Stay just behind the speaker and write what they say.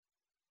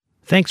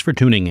Thanks for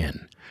tuning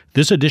in.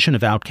 This edition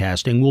of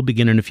Outcasting will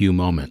begin in a few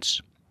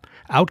moments.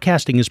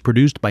 Outcasting is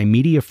produced by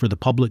Media for the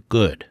Public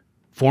Good,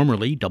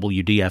 formerly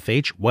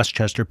WDFH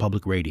Westchester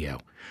Public Radio,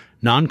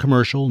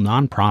 non-commercial,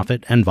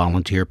 non-profit, and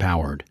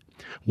volunteer-powered.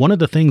 One of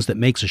the things that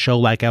makes a show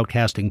like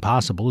Outcasting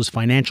possible is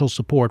financial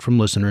support from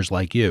listeners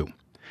like you.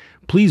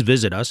 Please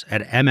visit us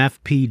at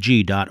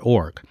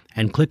mfpg.org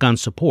and click on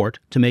Support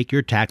to make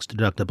your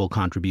tax-deductible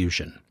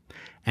contribution.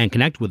 And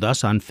connect with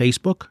us on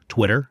Facebook,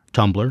 Twitter,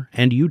 Tumblr,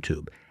 and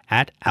YouTube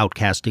at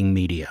Outcasting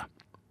Media.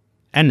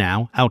 And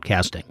now,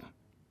 Outcasting.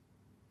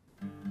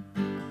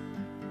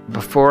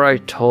 Before I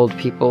told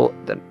people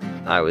that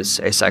I was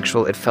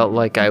asexual, it felt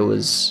like I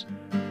was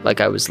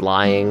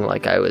lying,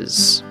 like I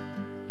was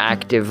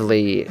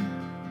actively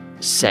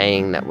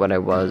saying that what I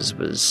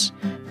was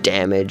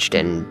damaged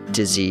and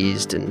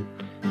diseased and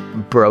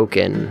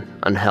broken,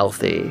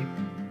 unhealthy.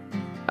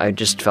 I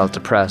just felt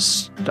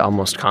depressed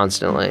almost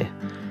constantly.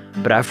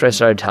 But after I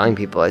started telling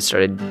people, I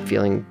started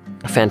feeling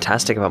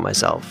fantastic about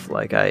myself.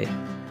 Like I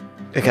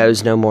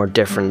was no more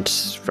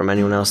different from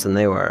anyone else than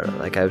they were.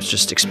 Like I was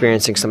just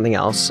experiencing something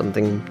else,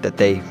 something that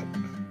they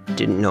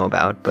didn't know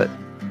about, but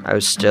I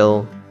was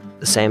still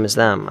the same as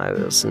them. I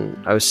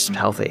was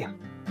healthy.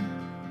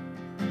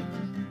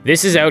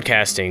 This is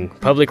Outcasting,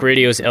 Public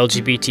Radio's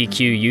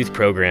LGBTQ youth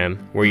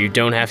program, where you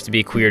don't have to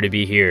be queer to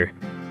be here.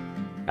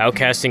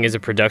 Outcasting is a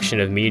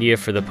production of Media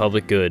for the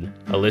Public Good,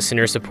 a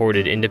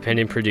listener-supported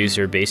independent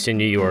producer based in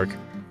New York,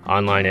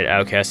 online at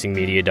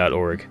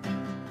outcastingmedia.org.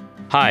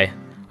 Hi,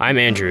 I'm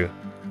Andrew.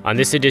 On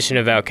this edition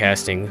of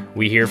Outcasting,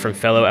 we hear from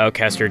fellow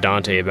outcaster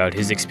Dante about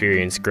his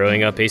experience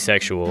growing up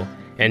asexual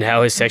and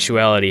how his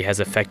sexuality has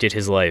affected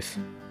his life.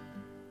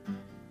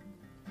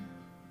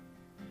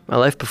 My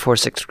life before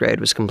 6th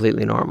grade was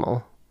completely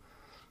normal.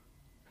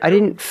 I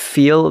didn't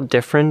feel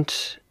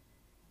different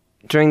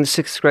during the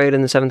 6th grade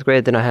and the 7th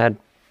grade than I had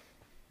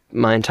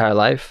my entire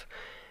life.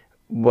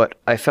 What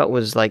I felt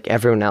was like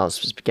everyone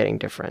else was getting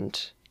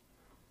different.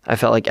 I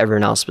felt like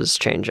everyone else was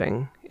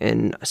changing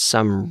in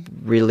some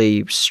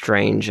really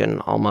strange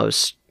and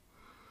almost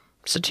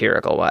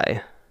satirical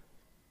way.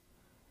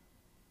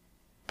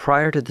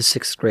 Prior to the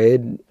 6th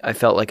grade, I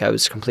felt like I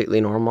was completely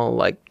normal,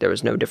 like there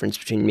was no difference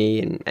between me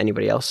and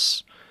anybody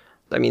else.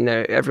 I mean,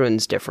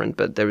 everyone's different,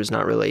 but there was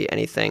not really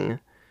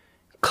anything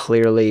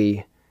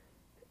clearly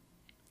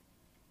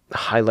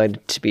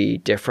highlighted to be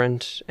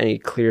different, any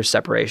clear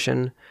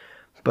separation.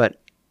 But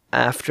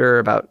after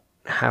about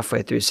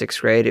halfway through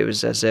 6th grade, it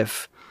was as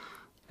if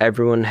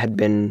everyone had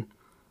been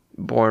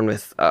born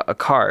with a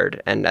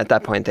card, and at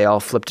that point they all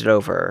flipped it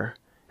over,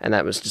 and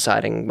that was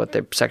deciding what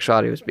their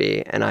sexuality would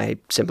be, and I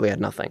simply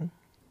had nothing.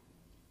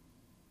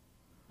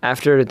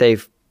 After they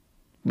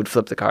would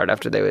flip the card,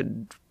 after they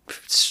would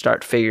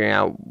start figuring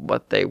out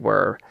what they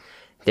were,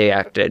 they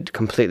acted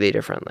completely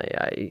differently.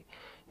 I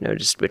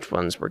noticed which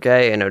ones were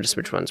gay, I noticed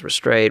which ones were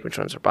straight, which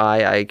ones were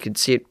bi. I could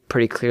see it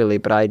pretty clearly,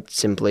 but I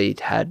simply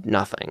had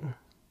nothing.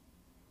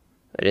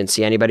 I didn't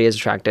see anybody as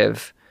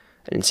attractive.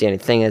 I didn't see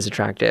anything as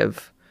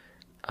attractive.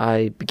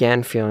 I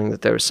began feeling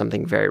that there was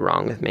something very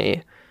wrong with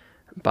me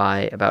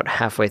by about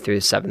halfway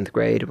through 7th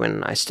grade,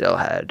 when I still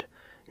had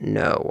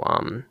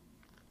no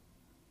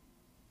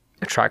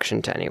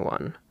attraction to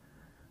anyone.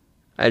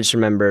 I just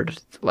remembered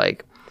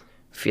like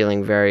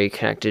feeling very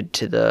connected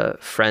to the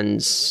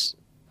friends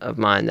of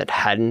mine that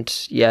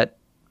hadn't yet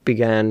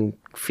began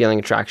feeling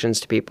attractions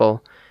to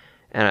people,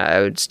 and I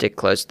would stick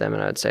close to them,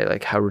 and I would say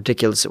like how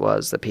ridiculous it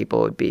was that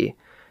people would be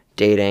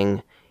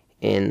dating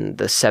in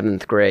the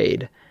 7th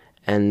grade,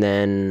 and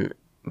then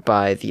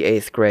by the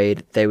 8th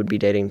grade, they would be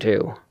dating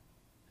too.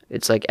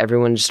 It's like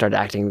everyone just started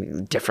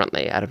acting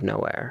differently out of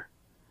nowhere.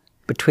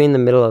 Between the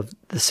middle of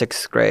the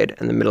 6th grade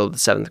and the middle of the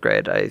 7th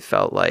grade, I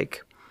felt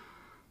like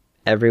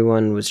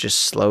everyone was just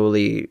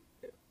slowly,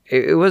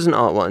 it wasn't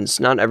all at once.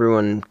 Not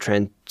everyone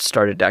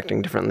started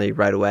acting differently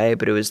right away,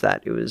 but it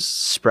was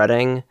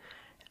spreading,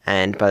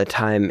 and by the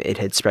time it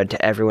had spread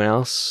to everyone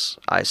else,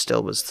 I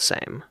still was the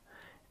same.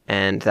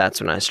 And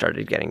that's when I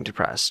started getting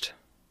depressed.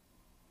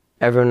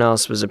 Everyone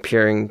else was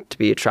appearing to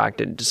be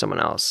attracted to someone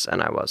else,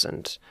 and I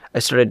wasn't. I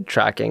started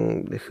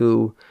tracking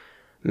who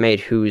made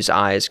whose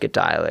eyes get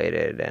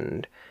dilated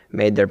and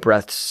made their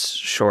breaths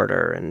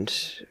shorter and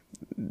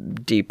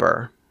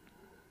deeper.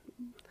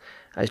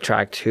 I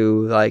tracked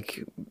who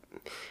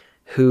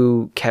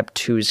kept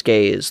whose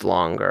gaze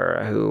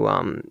longer, who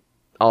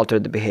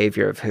altered the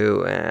behavior of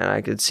who, and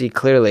I could see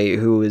clearly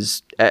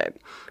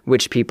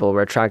which people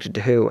were attracted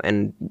to who,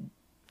 and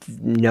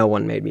no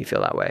one made me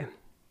feel that way.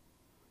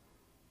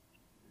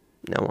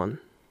 No one.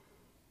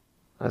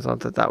 I thought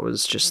that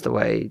was just the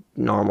way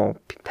normal,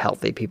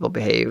 healthy people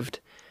behaved,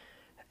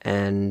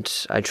 and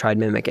I tried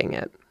mimicking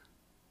it.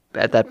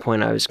 At that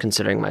point, I was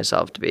considering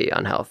myself to be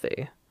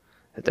unhealthy,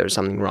 that there was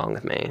something wrong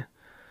with me,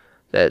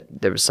 that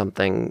there was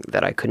something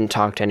that I couldn't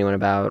talk to anyone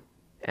about,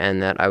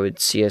 and that I would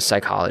see a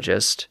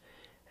psychologist,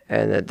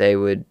 and that they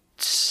would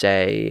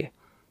say,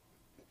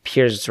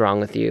 here's what's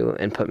wrong with you,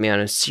 and put me on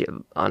a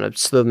slew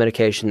of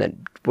medication that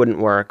wouldn't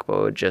work,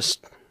 but would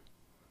just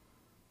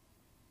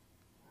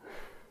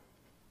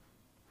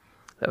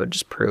that would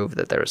just prove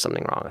that there was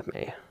something wrong with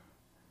me.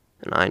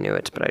 And I knew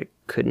it, but I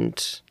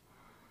couldn't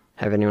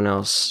have anyone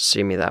else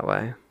see me that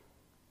way.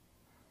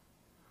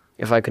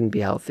 If I couldn't be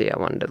healthy, I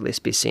wanted to at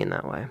least be seen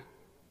that way.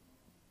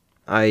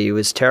 I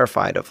was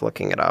terrified of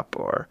looking it up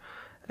or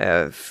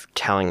of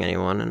telling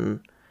anyone,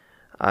 and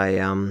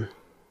I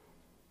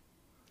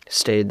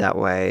stayed that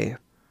way.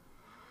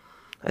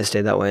 I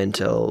stayed that way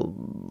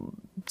until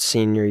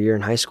senior year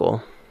in high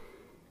school.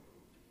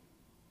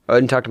 I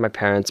wouldn't talk to my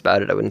parents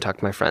about it. I wouldn't talk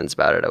to my friends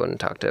about it. I wouldn't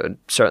talk to,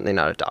 certainly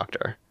not a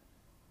doctor.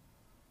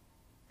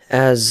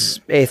 As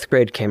 8th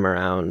grade came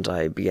around,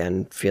 I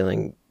began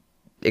feeling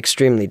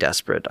extremely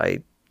desperate. I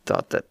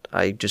thought that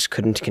I just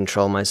couldn't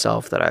control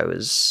myself, that I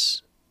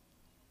was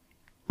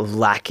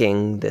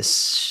lacking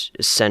this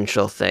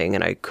essential thing,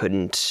 and I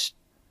couldn't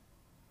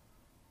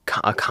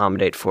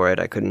accommodate for it.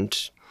 I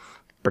couldn't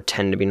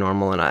pretend to be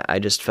normal, and I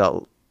just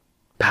felt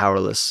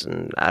powerless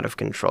and out of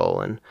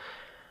control. And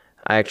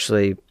I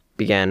actually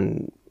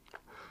began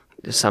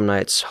some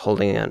nights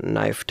holding a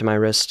knife to my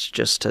wrist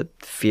just to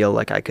feel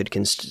like I could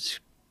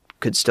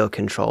still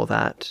control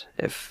that.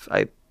 If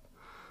I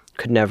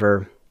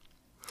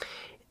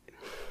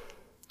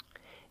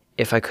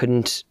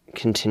couldn't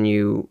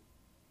continue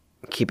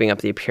keeping up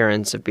the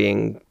appearance of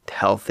being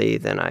healthy,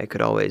 then I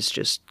could always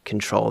just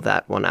control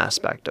that one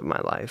aspect of my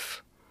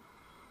life.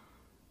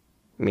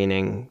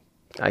 Meaning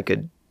I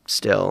could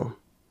still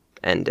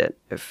end it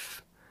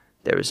if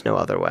there was no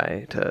other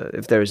way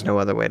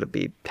to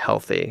be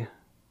healthy.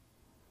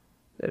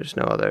 If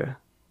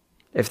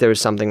there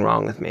was something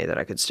wrong with me, that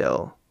I could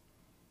still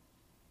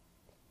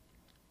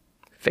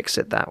fix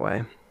it that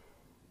way.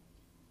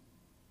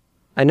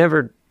 I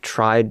never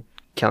tried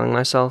killing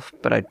myself,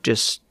 but I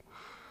just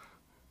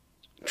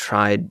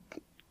tried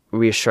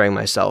reassuring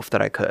myself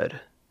that I could,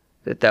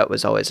 that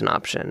was always an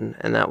option.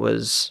 And that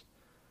was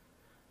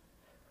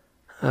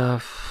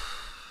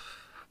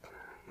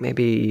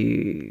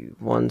maybe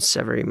once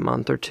every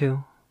month or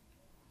two.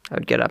 I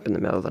would get up in the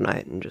middle of the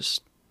night and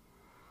just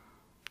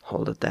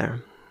hold it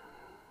there.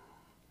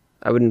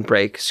 I wouldn't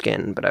break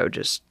skin, but I would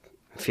just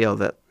feel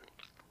that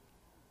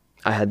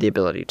I had the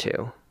ability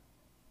to.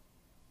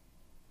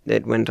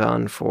 It went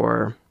on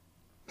for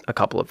a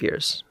couple of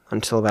years,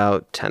 until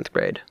about 10th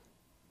grade.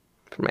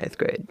 From 8th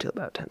grade till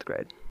about 10th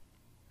grade.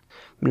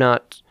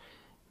 Not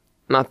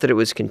that it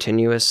was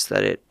continuous,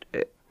 that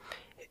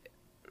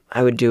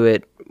I would do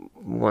it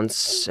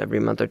once every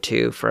month or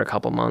two for a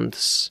couple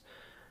months,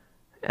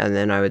 and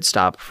then I would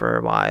stop for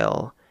a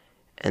while,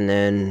 and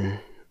then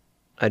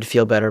I'd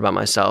feel better about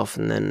myself,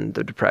 and then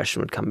the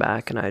depression would come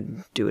back, and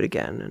I'd do it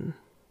again. And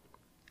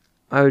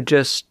I would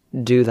just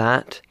do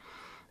that,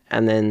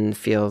 and then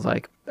feel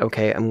like,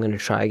 okay, I'm going to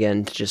try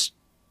again to just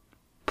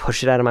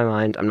push it out of my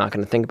mind. I'm not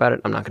going to think about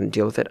it. I'm not going to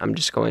deal with it. I'm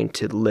just going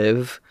to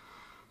live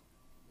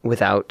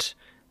without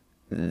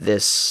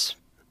this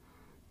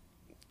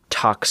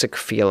toxic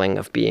feeling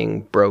of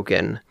being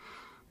broken.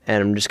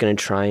 And I'm just going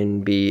to try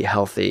and be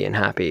healthy and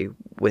happy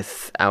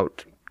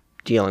without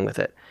dealing with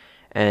it.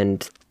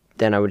 And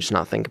then I would just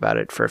not think about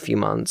it for a few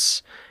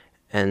months.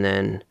 And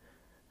then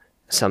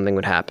something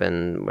would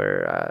happen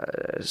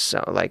where,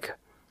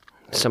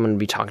 someone would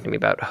be talking to me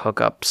about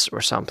hookups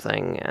or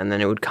something, and then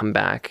it would come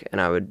back,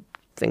 and I would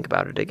think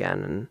about it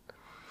again, and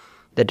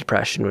the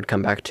depression would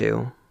come back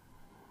too,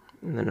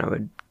 and then I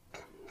would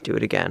do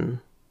it again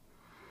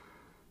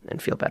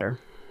and feel better.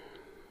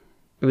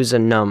 It was a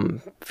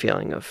numb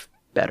feeling of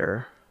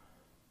better,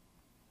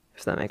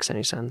 if that makes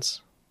any sense.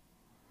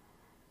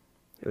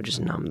 It would just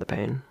numb the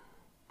pain.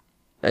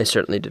 I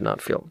certainly did not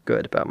feel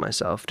good about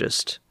myself,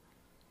 just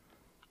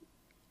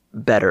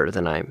better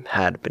than I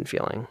had been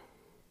feeling.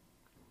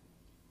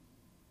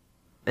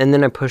 And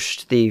then I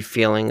pushed the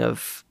feeling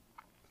of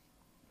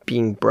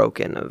being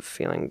broken, of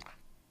feeling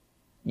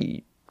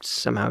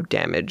somehow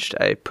damaged.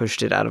 I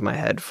pushed it out of my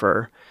head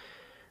for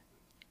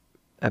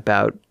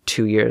about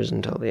 2 years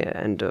until the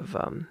end of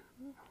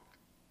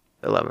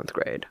 11th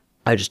grade.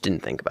 I just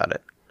didn't think about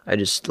it. I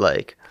just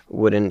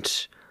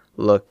wouldn't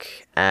look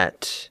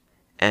at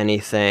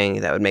anything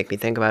that would make me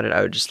think about it.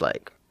 I would just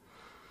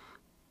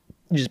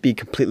be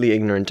completely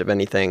ignorant of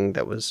anything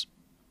that was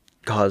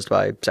caused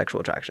by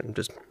sexual attraction.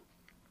 Just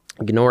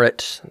ignore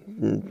it,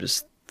 and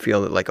just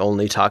feel that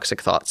only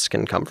toxic thoughts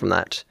can come from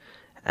that,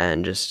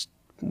 and just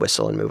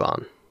whistle and move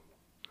on.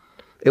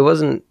 It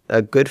wasn't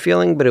a good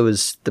feeling, but it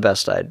was the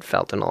best I'd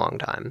felt in a long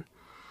time.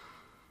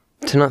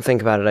 To not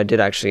think about it, I did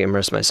actually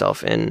immerse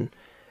myself in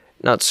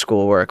not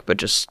schoolwork, but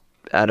just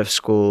out of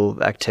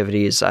school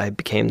activities. I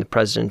became the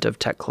president of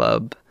Tech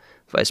Club,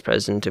 vice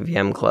president of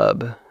YEM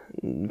Club,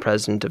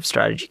 president of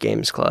Strategy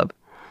Games Club.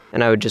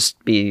 And I would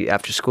just be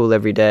after school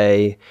every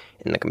day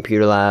in the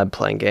computer lab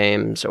playing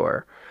games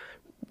or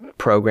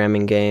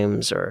programming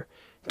games or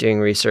doing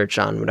research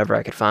on whatever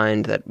I could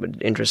find that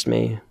would interest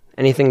me.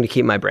 Anything to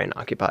keep my brain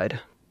occupied.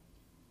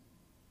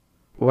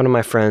 One of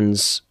my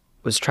friends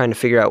was trying to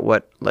figure out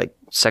what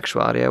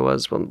sexuality I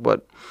was,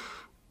 what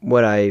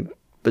I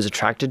was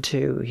attracted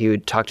to. He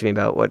would talk to me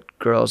about what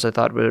girls I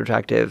thought were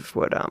attractive,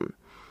 what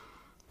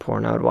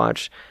porn I would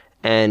watch.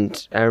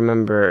 And I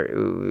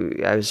remember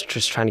I was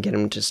just trying to get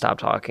him to stop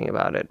talking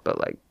about it, but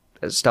like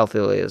as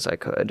stealthily as I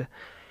could.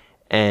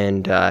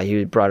 And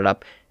he brought it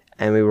up,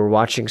 and we were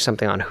watching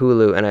something on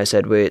Hulu, and I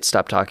said, wait,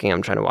 stop talking,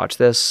 I'm trying to watch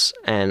this.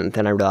 And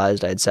then I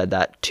realized I had said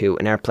that to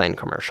an airplane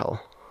commercial.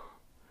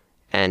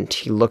 And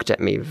he looked at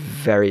me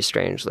very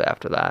strangely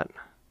after that,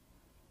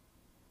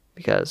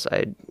 because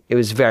it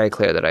was very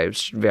clear that I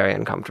was very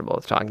uncomfortable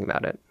with talking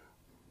about it.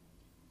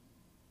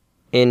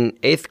 In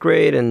 8th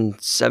grade and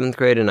 7th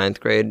grade and 9th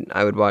grade,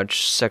 I would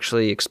watch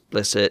sexually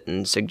explicit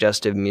and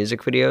suggestive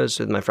music videos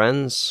with my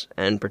friends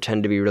and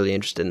pretend to be really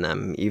interested in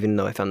them, even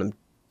though I found them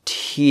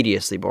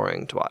tediously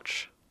boring to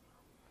watch.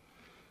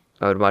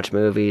 I would watch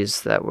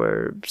movies that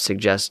were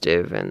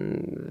suggestive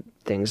and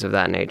things of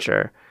that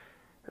nature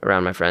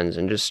around my friends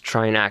and just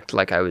try and act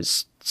like I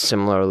was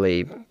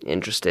similarly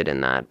interested in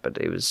that, but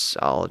it was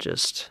all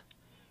just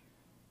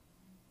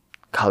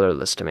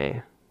colorless to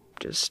me,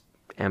 just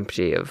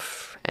empty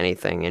of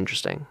anything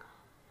interesting.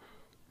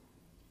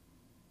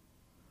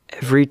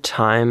 Every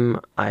time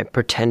I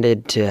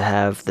pretended to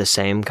have the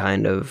same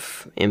kind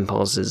of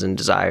impulses and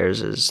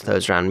desires as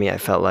those around me, I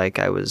felt like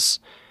I was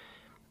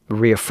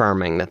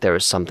reaffirming that there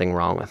was something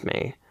wrong with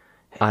me.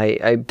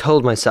 I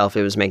told myself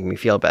it was making me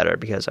feel better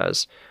because I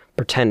was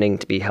pretending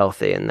to be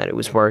healthy and that it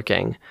was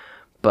working,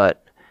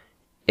 but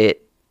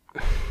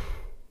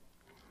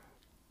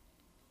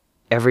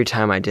every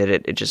time I did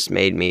it, it just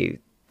made me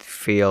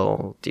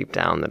feel deep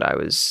down that I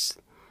was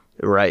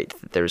right,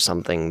 that there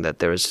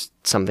was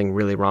something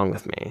really wrong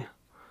with me.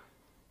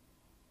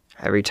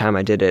 Every time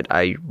I did it,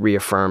 I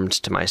reaffirmed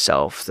to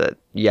myself that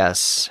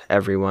yes,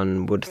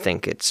 everyone would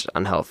think it's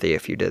unhealthy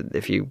if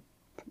you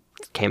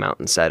came out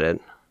and said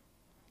it.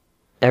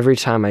 Every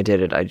time I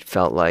did it, I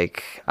felt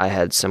like I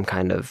had some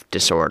kind of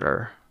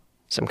disorder,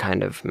 some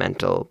kind of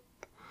mental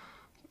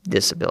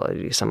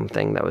disability,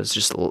 something that was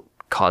just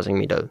causing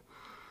me to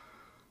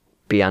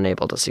be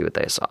unable to see what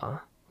they saw.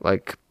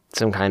 Like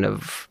some kind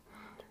of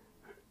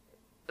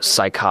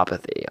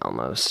psychopathy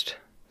almost,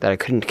 that I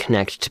couldn't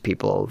connect to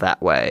people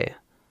that way.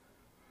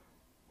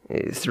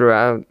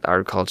 Throughout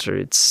our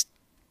culture,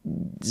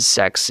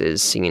 sex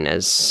is seen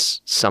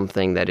as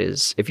something that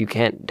is, if you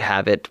can't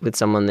have it with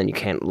someone, then you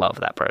can't love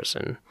that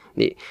person.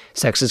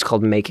 Sex is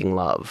called making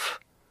love.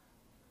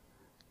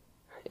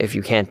 If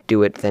you can't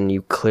do it, then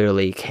you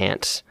clearly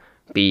can't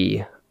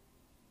be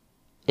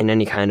in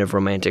any kind of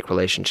romantic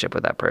relationship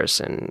with that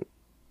person.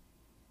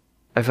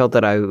 I felt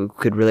that I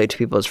could relate to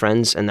people as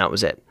friends, and that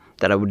was it.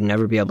 That I would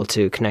never be able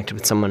to connect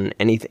with someone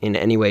in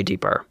any way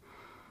deeper.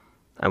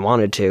 I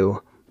wanted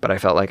to, but I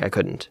felt like I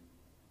couldn't.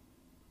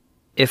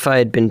 If I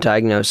had been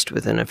diagnosed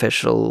with an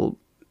official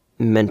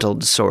mental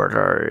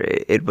disorder,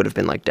 it would have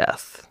been like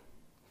death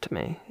to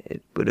me.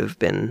 It would have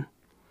been...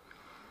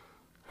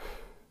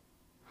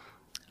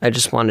 I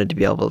just wanted to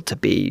be able to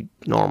be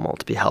normal,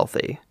 to be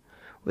healthy,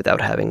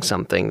 without having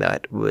something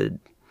that would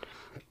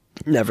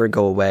never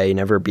go away,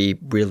 never be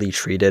really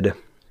treated.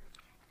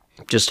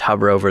 Just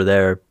hover over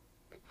there,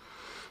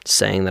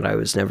 saying that I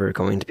was never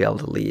going to be able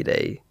to lead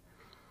a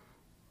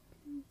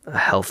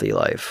healthy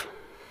life,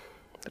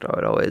 that I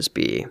would always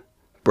be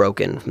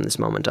broken from this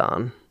moment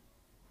on.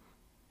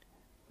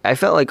 I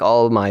felt like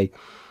all of my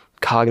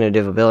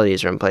cognitive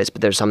abilities are in place,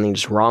 but there's something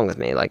just wrong with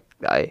me. Like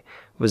I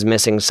was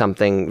missing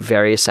something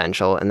very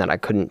essential, and that I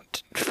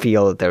couldn't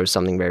feel that there was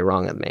something very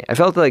wrong with me. I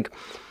felt like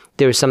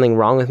there was something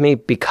wrong with me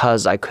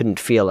because I couldn't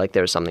feel like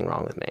there was something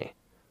wrong with me,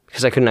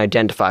 because I couldn't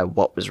identify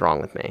what was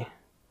wrong with me.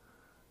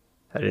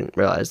 I didn't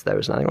realize there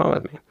was nothing wrong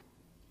with me.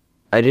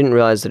 I didn't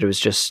realize that it was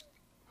just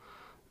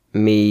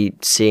me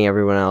seeing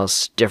everyone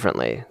else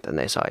differently than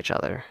they saw each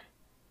other.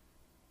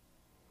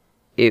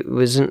 It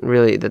wasn't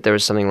really that there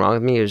was something wrong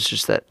with me, it was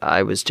just that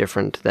I was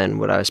different than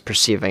what I was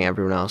perceiving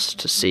everyone else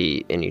to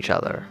see in each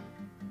other.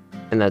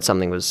 And that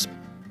something was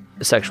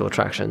sexual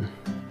attraction.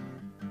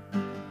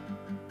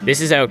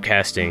 This is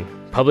Outcasting,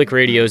 Public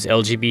Radio's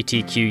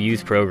LGBTQ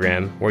youth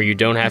program where you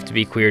don't have to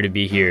be queer to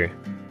be here.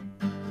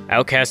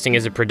 Outcasting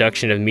is a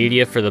production of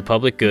Media for the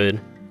Public Good,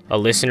 a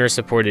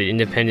listener-supported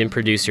independent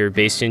producer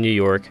based in New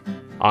York,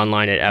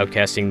 online at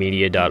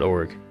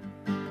outcastingmedia.org.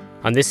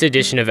 On this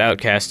edition of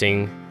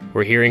Outcasting,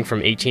 we're hearing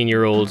from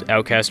 18-year-old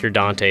outcaster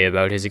Dante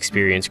about his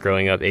experience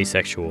growing up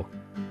asexual.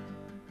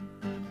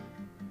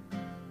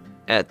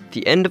 At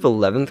the end of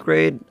 11th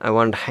grade, I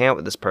wanted to hang out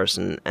with this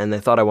person, and they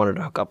thought I wanted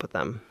to hook up with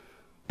them.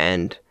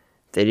 And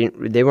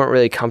they weren't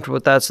really comfortable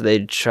with that, so they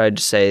tried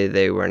to say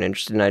they weren't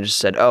interested, and I just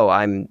said, oh,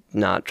 I'm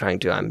not trying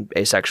to, I'm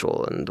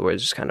asexual, and the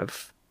words just kind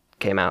of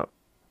came out.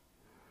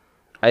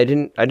 I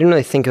didn't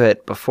really think of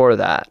it before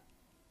that.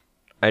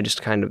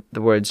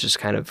 The words just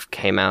kind of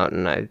came out,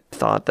 and I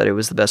thought that it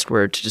was the best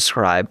word to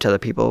describe to other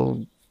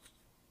people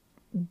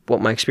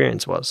what my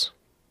experience was.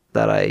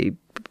 That I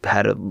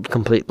had a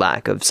complete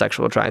lack of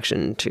sexual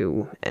attraction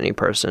to any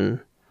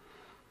person,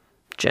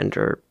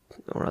 gender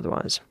or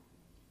otherwise.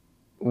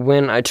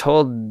 When I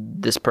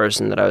told this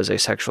person that I was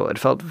asexual, it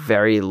felt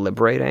very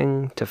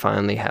liberating to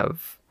finally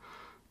have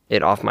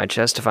it off my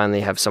chest, to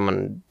finally have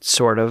someone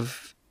sort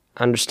of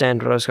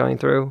understand what I was going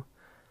through.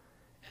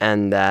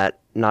 and that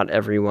not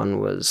everyone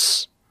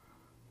was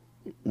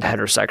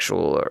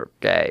heterosexual or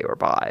gay or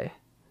bi,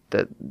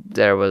 that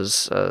there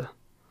was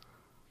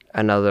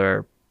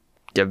another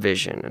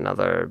division,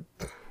 another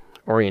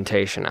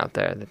orientation out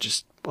there that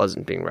just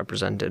wasn't being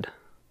represented.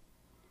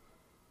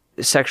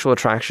 Sexual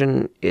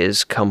attraction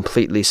is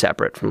completely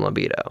separate from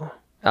libido.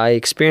 I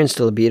experienced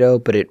a libido,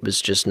 but it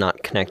was just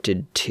not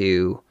connected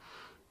to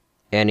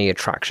any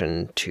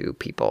attraction to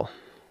people.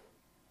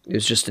 It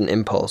was just an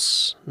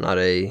impulse, not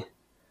a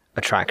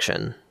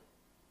attraction.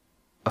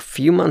 A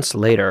few months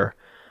later,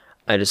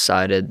 I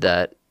decided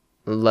that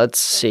let's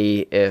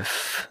see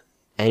if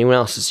anyone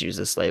else has used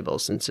this label,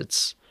 since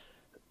it's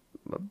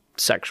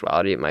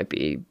sexuality. It might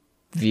be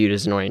viewed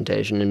as an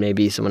orientation, and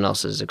maybe someone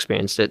else has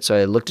experienced it. So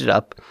I looked it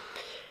up,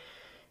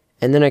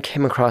 and then I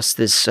came across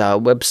this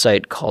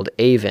website called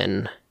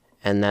Avon,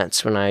 and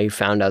that's when I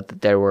found out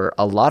that there were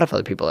a lot of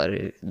other people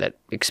that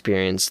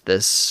experienced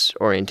this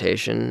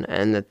orientation,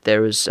 and that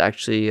there was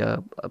actually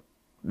a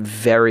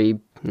very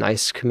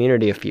nice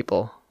community of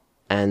people.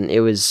 And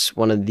it was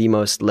one of the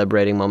most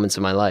liberating moments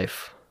of my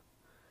life,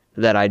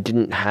 that I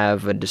didn't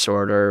have a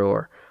disorder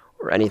or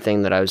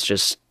anything, that I was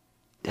just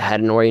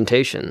had an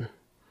orientation,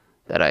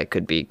 that I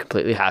could be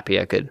completely happy.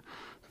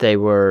 They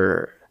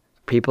were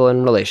people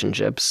in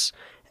relationships,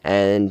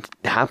 and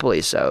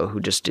happily so, who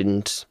just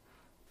didn't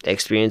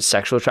experience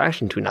sexual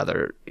attraction to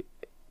another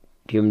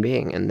human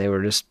being, and they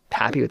were just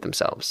happy with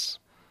themselves.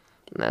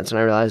 And that's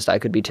when I realized I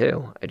could be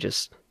too. I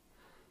just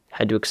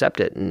had to accept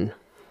it, and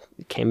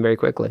it came very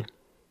quickly.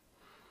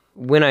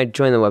 When I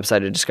joined the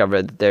website, I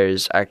discovered that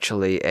there's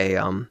actually a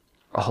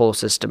whole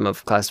system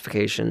of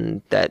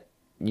classification that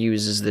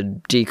uses the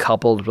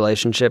decoupled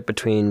relationship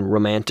between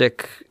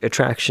romantic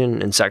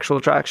attraction and sexual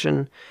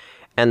attraction,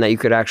 and that you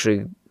could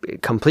actually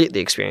completely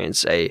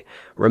experience a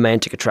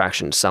romantic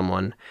attraction to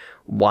someone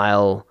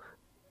while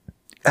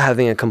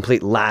having a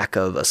complete lack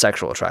of a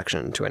sexual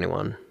attraction to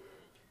anyone.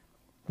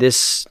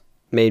 This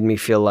made me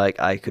feel like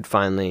I could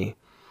finally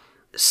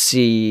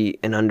see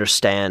and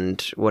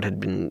understand what had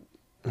been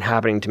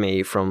happening to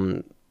me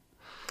from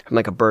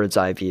like a bird's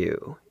eye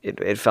view.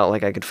 It felt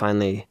like I could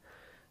finally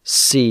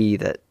see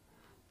that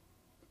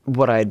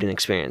what I had been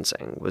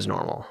experiencing was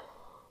normal.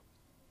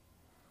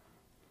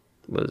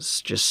 It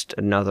was just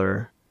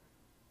another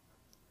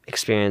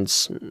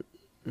experience,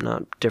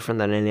 not different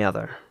than any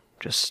other,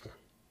 just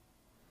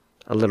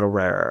a little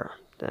rarer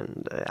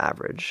than the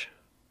average.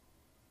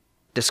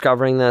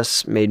 Discovering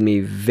this made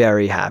me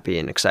very happy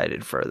and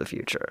excited for the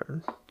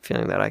future,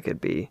 feeling that I could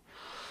be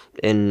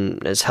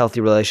in as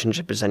healthy a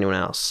relationship as anyone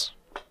else,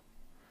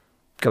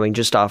 going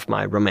just off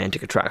my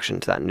romantic attraction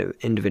to that new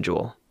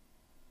individual.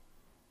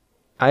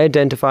 I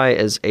identify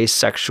as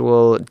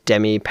asexual,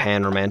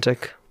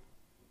 demi-pan-romantic.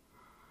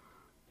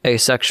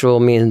 Asexual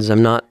means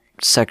I'm not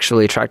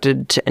sexually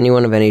attracted to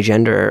anyone of any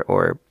gender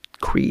or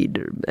creed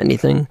or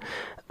anything.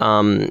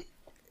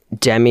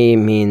 Demi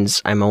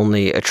means I'm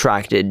only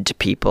attracted to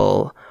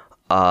people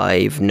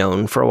I've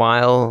known for a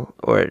while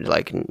or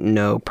like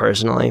know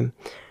personally.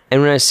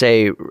 And when I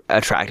say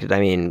attracted, I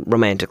mean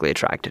romantically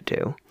attracted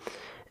to.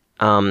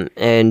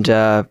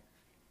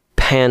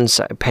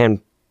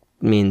 Pan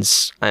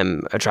means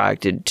I'm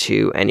attracted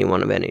to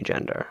anyone of any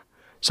gender.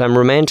 So I'm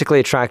romantically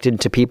attracted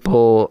to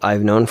people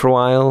I've known for a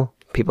while,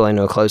 people I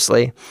know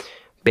closely,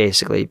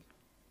 basically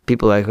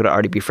people I could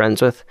already be friends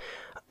with.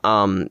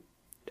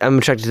 I'm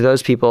attracted to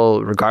those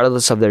people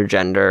regardless of their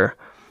gender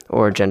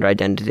or gender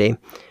identity,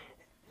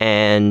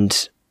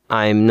 and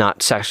I'm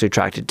not sexually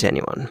attracted to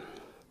anyone.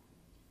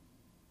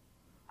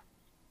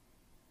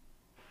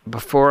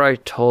 Before I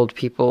told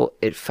people,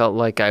 it felt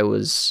like I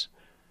was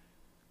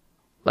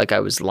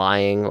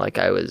lying, like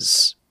I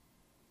was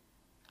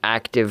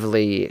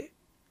actively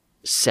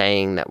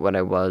saying that what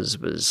I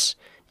was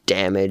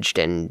damaged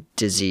and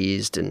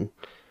diseased and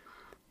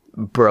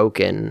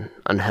broken,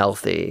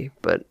 unhealthy,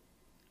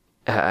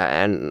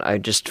 and I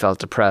just felt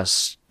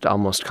depressed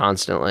almost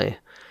constantly.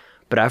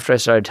 But after I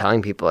started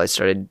telling people, I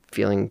started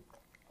feeling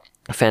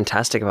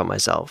fantastic about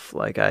myself,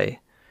 like I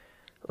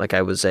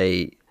was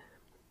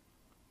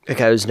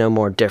no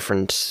more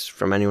different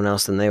from anyone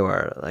else than they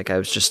were. Like I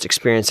was just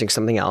experiencing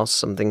something else,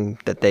 something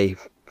that they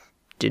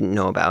didn't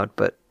know about,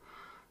 but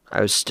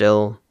I was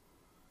still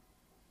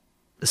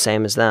the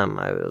same as them.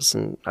 I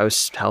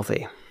was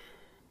healthy.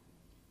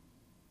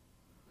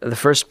 The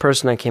first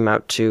person I came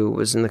out to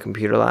was in the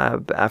computer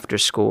lab after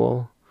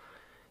school.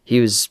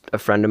 He was a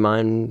friend of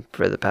mine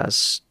for the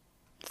past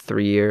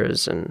 3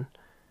 years, and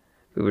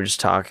we were just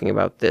talking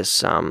about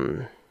this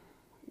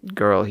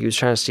girl. He was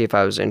trying to see if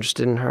I was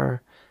interested in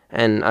her.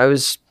 And I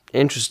was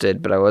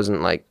interested, but I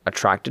wasn't, like,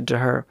 attracted to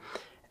her.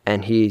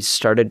 And he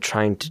started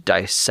trying to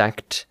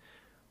dissect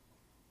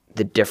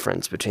the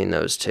difference between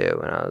those two.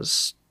 And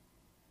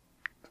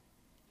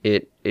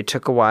it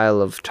took a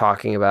while of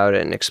talking about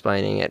it and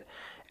explaining it.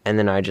 And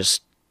then I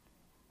just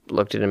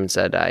looked at him and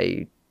said,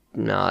 I'm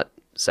not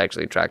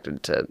sexually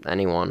attracted to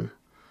anyone.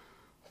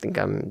 I think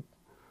I'm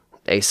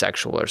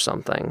asexual or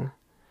something.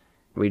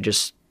 We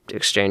just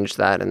exchanged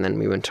that, and then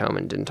we went home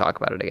and didn't talk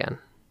about it again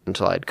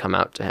until I'd come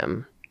out to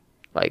him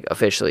like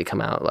officially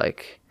come out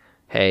like,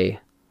 hey,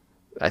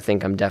 I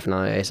think I'm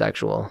definitely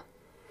asexual.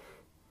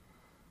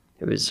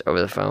 It was over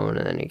the phone,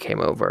 and then he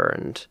came over,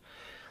 and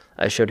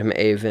I showed him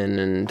Aven,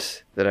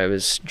 and that I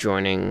was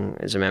joining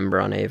as a member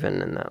on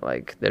Aven, and that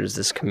like there's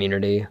this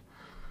community.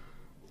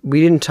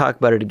 We didn't talk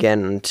about it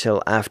again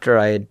until after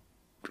I had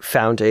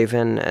found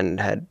Aven and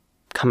had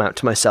come out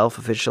to myself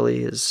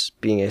officially as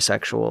being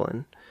asexual,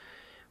 and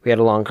we had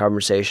a long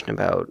conversation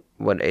about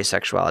what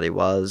asexuality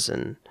was,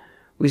 and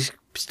we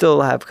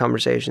still have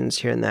conversations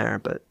here and there,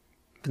 but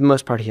for the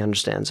most part he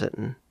understands it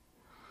and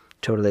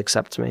totally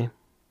accepts me.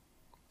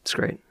 It's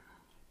great.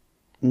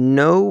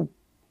 No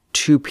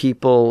two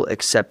people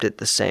accept it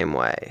the same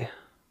way.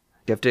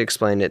 You have to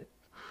explain it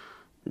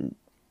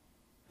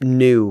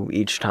new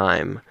each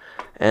time,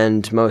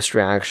 and most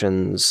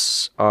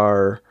reactions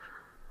are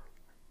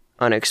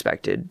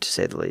unexpected, to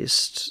say the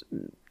least.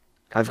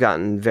 I've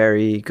gotten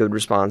very good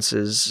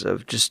responses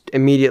of just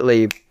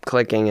immediately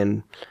clicking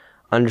and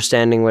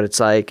understanding what it's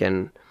like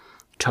and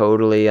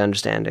totally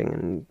understanding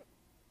and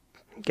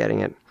getting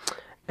it.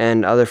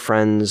 And other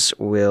friends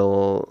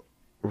will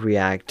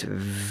react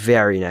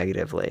very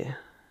negatively.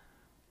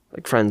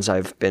 Like friends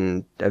I've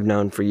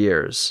known for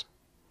years.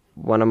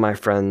 One of my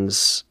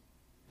friends,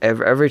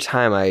 every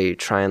time I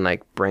try and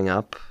like bring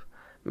up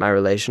my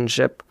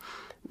relationship,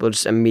 will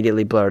just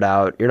immediately blurt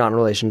out, "You're not in a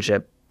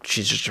relationship,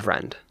 she's just a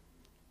friend.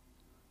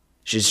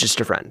 She's just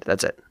a friend,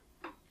 that's it."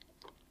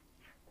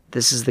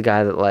 This is the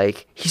guy that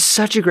like, he's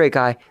such a great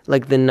guy,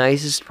 like the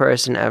nicest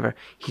person ever.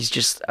 He's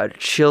just a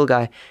chill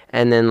guy.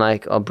 And then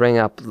like, I'll bring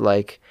up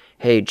like,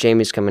 "Hey,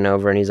 Jamie's coming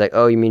over," and he's like,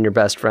 "Oh, you mean your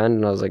best friend?"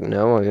 And I was like,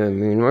 "No, I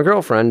mean my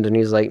girlfriend." And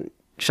he's like,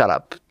 "Shut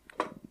up,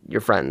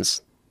 you're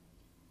friends."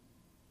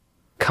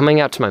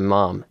 Coming out to my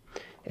mom,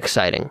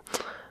 exciting.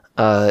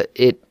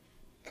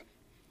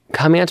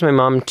 Coming out to my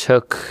mom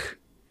took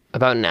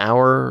about an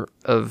hour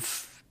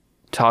of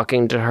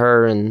talking to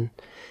her and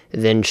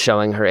then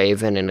showing her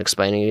Aven and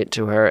explaining it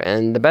to her.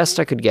 And the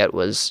best I could get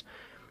was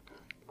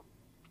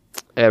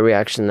a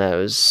reaction that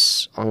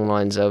was along the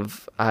lines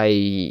of,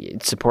 "I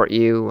support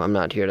you. I'm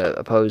not here to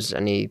oppose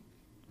any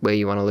way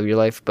you want to live your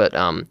life, but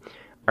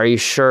are you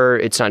sure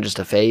it's not just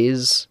a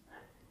phase?"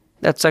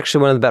 That's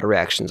actually one of the better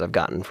reactions I've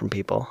gotten from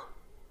people.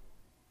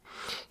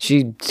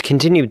 She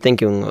continued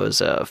thinking it was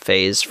a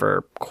phase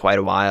for quite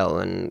a while,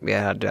 and we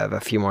had to have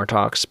a few more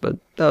talks, but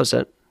that was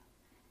it.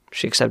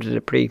 She accepted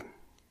it pretty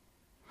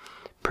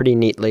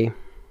neatly.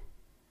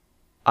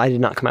 I did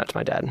not come out to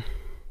my dad.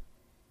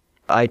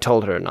 I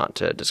told her not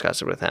to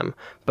discuss it with him,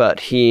 but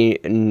he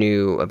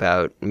knew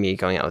about me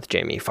going out with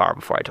Jamie far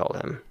before I told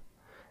him.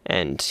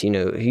 And,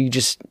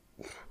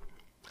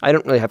 I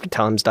don't really have to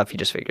tell him stuff, he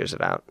just figures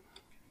it out.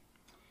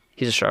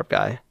 He's a sharp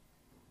guy.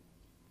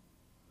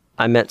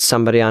 I met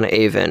somebody on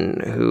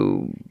Aven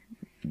who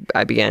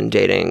I began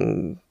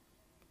dating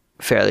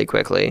fairly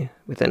quickly,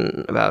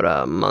 within about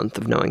a month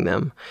of knowing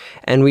them.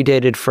 And we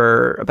dated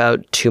for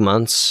about 2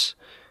 months.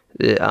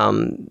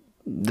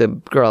 The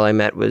girl I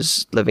met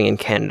was living in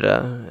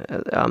Canada,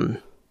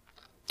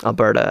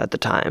 Alberta at the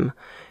time,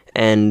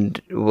 and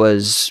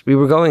we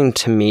were going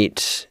to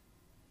meet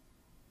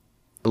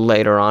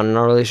later on in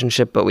our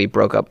relationship, but we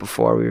broke up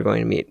before we were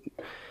going to meet.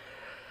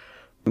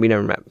 We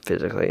never met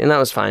physically, and that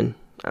was fine.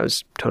 I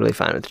was totally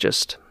fine with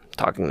just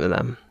talking to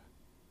them,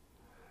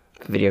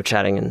 video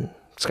chatting and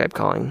Skype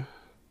calling.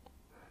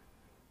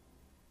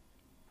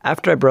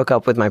 After I broke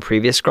up with my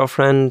previous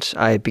girlfriend,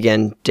 I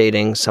began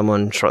dating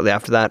someone shortly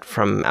after that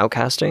from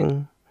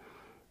Outcasting,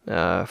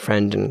 a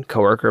friend and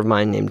coworker of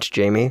mine named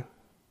Jamie.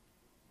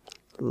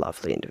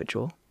 Lovely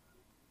individual.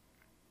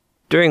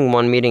 During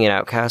one meeting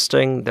at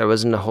Outcasting, there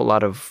wasn't a whole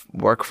lot of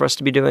work for us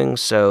to be doing,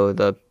 so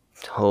the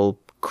whole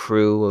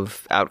crew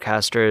of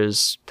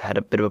Outcasters had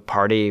a bit of a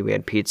party. We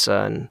had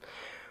pizza, and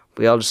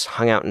we all just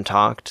hung out and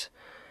talked.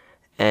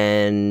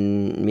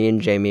 And me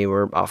and Jamie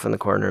were off in the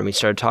corner, and we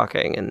started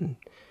talking,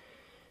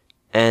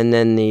 and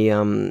then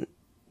the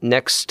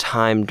next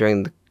time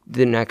during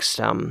the next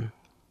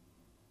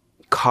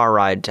car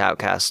ride to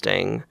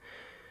Outcasting,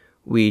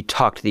 we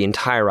talked the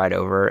entire ride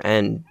over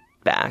and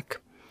back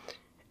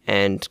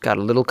and got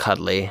a little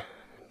cuddly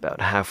about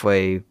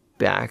halfway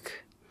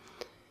back.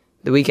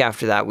 The week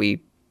after that,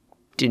 we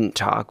didn't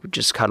talk. We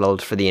just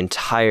cuddled for the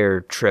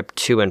entire trip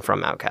to and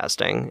from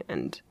Outcasting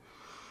and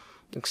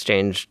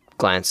exchanged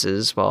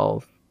glances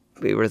while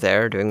we were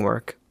there doing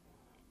work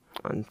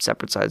on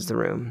separate sides of the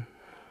room.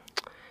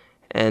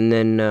 And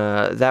then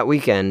that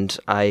weekend,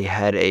 I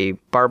had a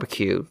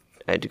barbecue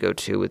I had to go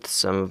to with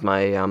some of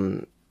my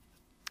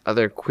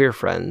other queer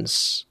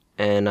friends,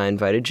 and I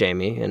invited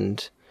Jamie,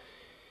 and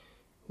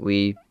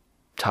we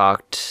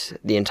talked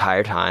the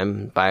entire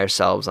time by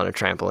ourselves on a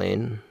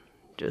trampoline,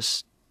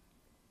 just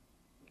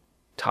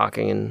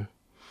talking and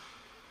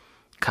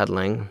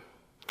cuddling.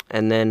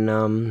 And then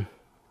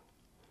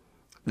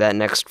that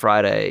next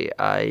Friday,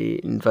 I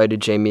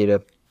invited Jamie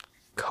to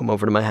come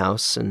over to my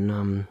house,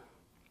 and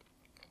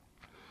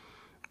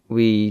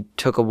we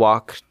took a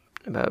walk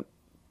about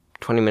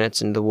 20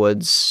 minutes into the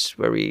woods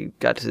where we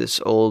got to this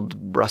old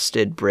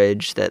rusted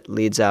bridge that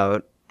leads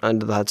out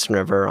onto the Hudson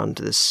River,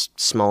 onto this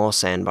small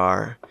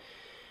sandbar.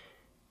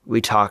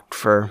 We talked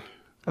for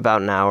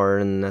about an hour,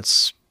 and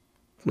that's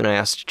when I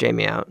asked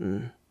Jamie out,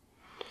 and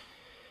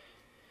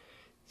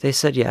they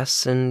said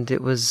yes, and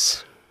it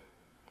was...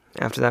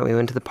 After that, we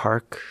went to the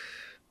park,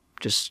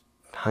 just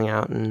hung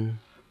out and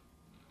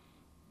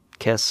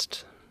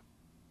kissed.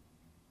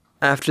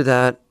 After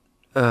that,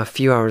 a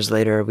few hours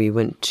later, we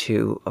went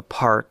to a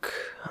park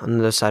on the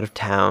other side of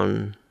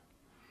town.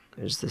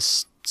 There's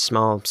this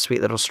small,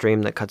 sweet little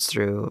stream that cuts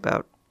through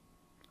about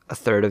a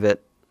third of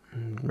it,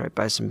 right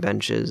by some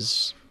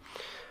benches.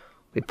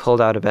 We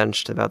pulled out a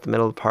bench to about the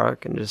middle of the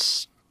park and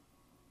just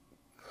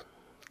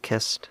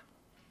kissed.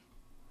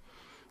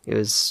 It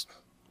was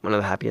one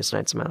of the happiest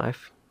nights of my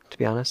life, to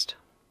be honest.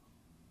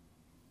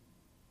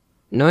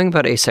 Knowing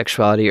about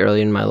asexuality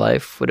early in my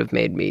life would have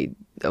made me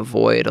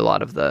avoid a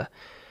lot of the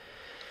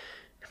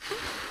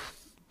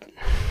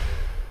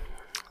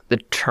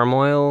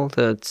turmoil,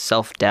 the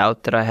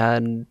self-doubt that I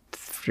had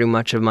through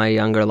much of my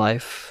younger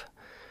life.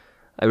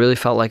 I really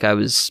felt like I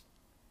was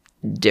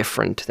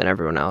different than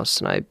everyone else,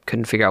 and I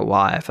couldn't figure out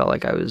why. I felt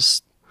like I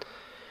was,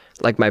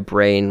 like my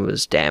brain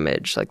was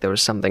damaged, like there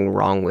was something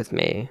wrong with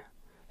me,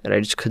 that I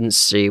just couldn't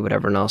see what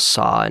everyone else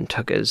saw and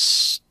took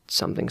as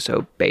something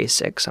so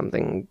basic,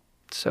 something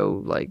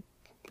so, like,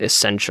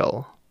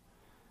 essential.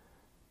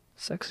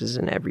 Sex is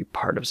in every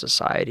part of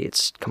society.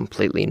 It's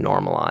completely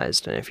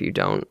normalized, and if you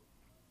don't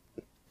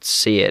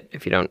see it,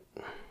 if you don't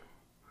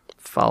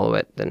follow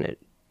it, then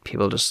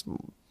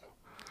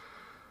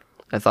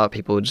I thought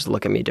people would just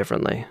look at me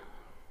differently.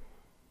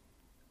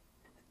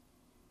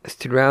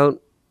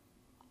 Throughout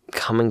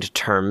coming to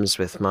terms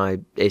with my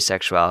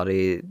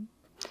asexuality,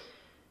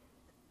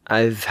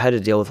 I've had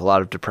to deal with a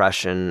lot of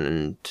depression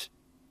and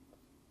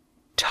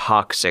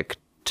toxic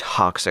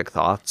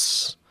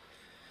thoughts,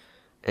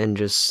 and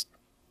just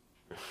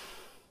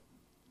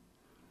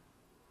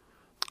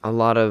a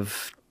lot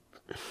of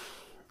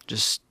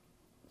just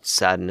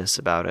sadness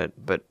about it.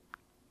 But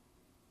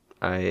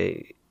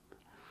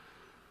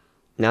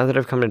now that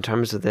I've come to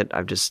terms with it,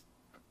 I just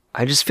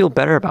feel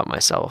better about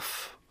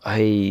myself.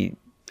 I'm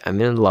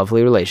in a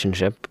lovely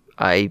relationship.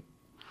 I'm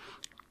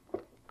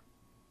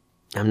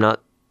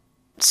not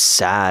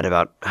sad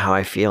about how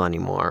I feel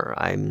anymore.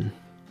 I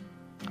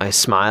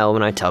smile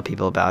when I tell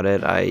people about it.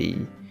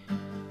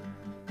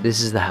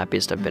 This is the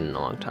happiest I've been in a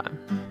long time.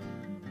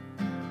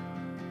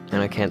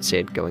 And I can't see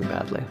it going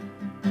badly.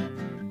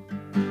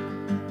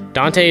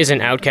 Dante is an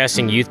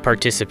Outcasting youth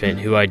participant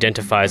who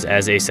identifies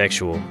as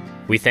asexual.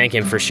 We thank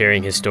him for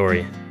sharing his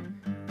story.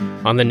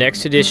 On the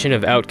next edition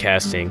of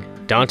Outcasting,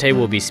 Dante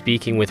will be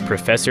speaking with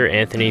Professor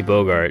Anthony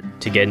Bogart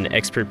to get an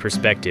expert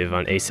perspective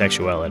on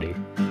asexuality.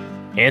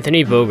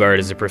 Anthony Bogart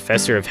is a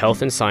professor of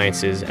health and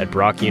sciences at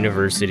Brock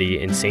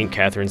University in St.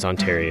 Catharines,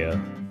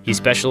 Ontario. He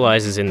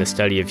specializes in the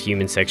study of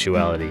human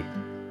sexuality.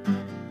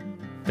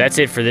 That's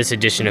it for this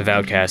edition of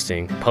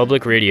Outcasting,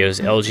 Public Radio's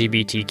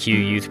LGBTQ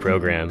youth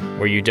program,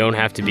 where you don't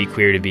have to be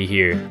queer to be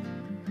here.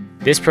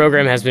 This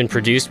program has been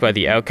produced by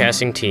the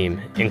Outcasting team,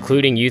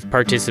 including youth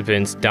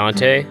participants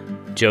Dante,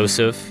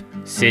 Joseph,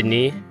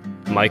 Sydney,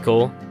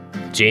 Michael,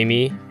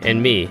 Jamie,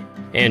 and me,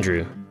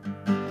 Andrew.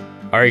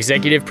 Our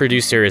executive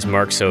producer is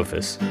Mark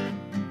Sophus.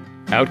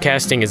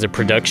 Outcasting is a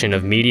production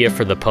of Media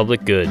for the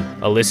Public Good,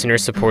 a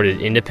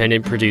listener-supported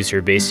independent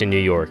producer based in New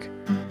York.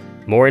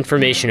 More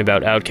information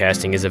about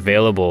Outcasting is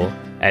available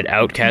at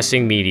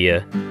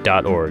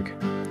outcastingmedia.org.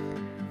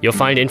 You'll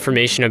find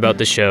information about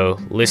the show,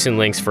 listen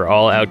links for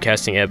all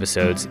Outcasting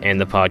episodes,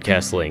 and the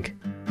podcast link.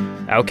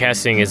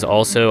 Outcasting is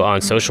also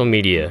on social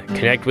media.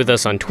 Connect with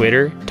us on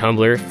Twitter,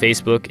 Tumblr,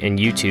 Facebook, and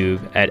YouTube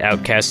at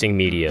Outcasting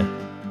Media.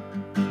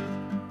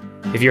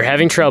 If you're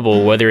having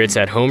trouble, whether it's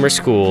at home or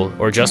school,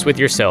 or just with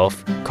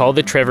yourself, call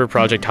the Trevor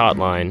Project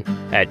hotline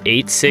at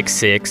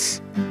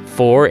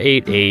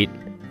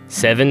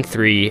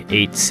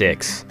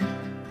 866-488-7386,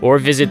 or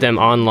visit them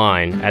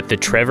online at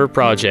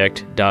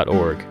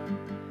thetrevorproject.org.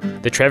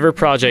 The Trevor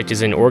Project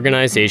is an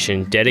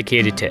organization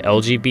dedicated to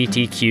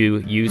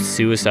LGBTQ youth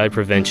suicide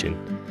prevention.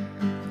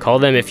 Call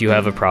them if you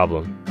have a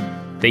problem.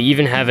 They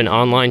even have an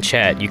online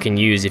chat you can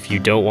use if you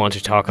don't want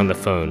to talk on the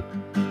phone.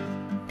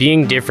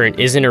 Being different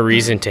isn't a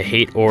reason to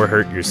hate or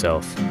hurt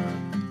yourself.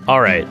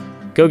 Alright,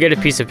 go get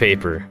a piece of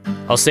paper.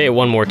 I'll say it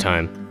one more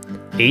time.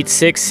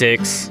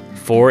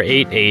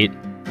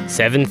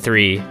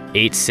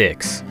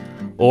 866-488-7386,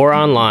 or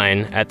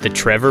online at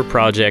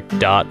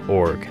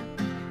thetrevorproject.org.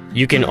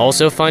 You can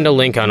also find a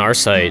link on our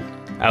site,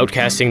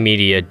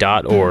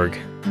 outcastingmedia.org,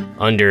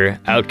 under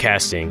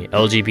Outcasting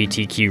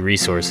LGBTQ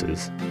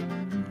Resources.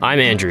 I'm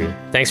Andrew.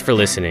 Thanks for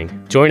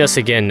listening. Join us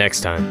again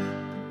next time.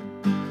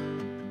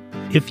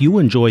 If you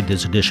enjoyed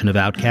this edition of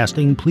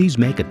Outcasting, please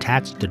make a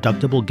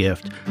tax-deductible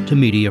gift to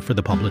Media for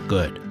the Public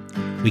Good.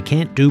 We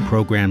can't do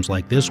programs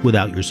like this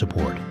without your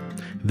support.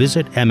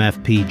 Visit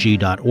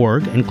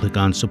mfpg.org and click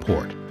on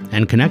Support,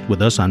 and connect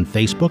with us on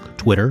Facebook,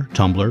 Twitter,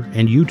 Tumblr,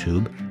 and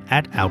YouTube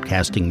at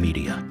Outcasting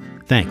Media.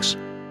 Thanks.